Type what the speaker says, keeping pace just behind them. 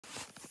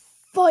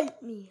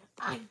Fight me,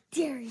 I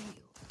dare you.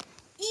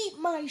 Eat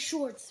my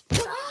shorts.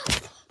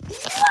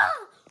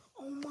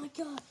 Oh my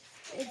god,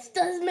 it's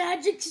the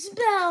magic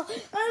spell.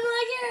 I'm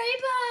like Harry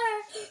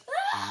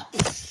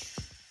Potter.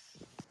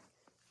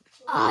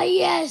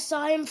 Yes,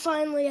 I am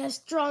finally as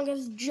strong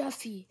as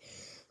Jeffy.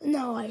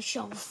 Now I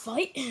shall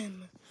fight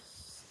him.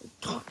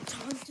 Time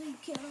to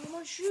get on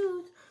my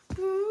shoes.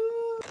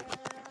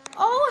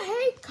 Oh,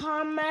 hey,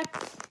 Kamek.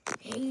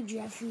 Hey,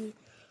 Jeffy.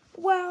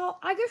 Well,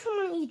 I guess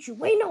I'm gonna eat you.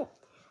 Wait, no.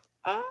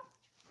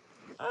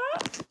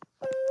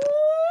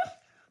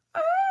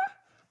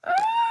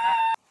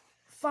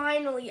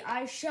 Finally,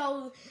 I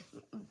shall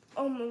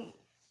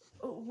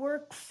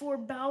work for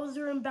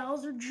Bowser and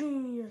Bowser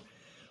Jr.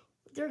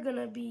 They're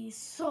gonna be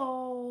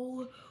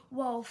so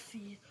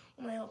wealthy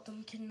when I help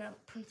them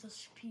kidnap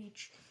Princess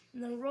Peach.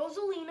 And then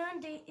Rosalina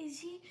and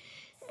Daisy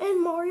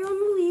and Mario and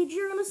Luigi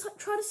are gonna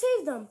try to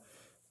save them.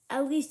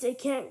 At least they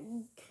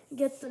can't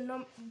get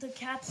the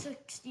Cat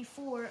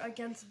 64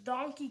 against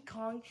Donkey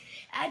Kong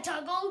at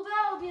Taco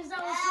Bell because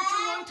that was such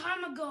a long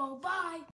time ago. Bye.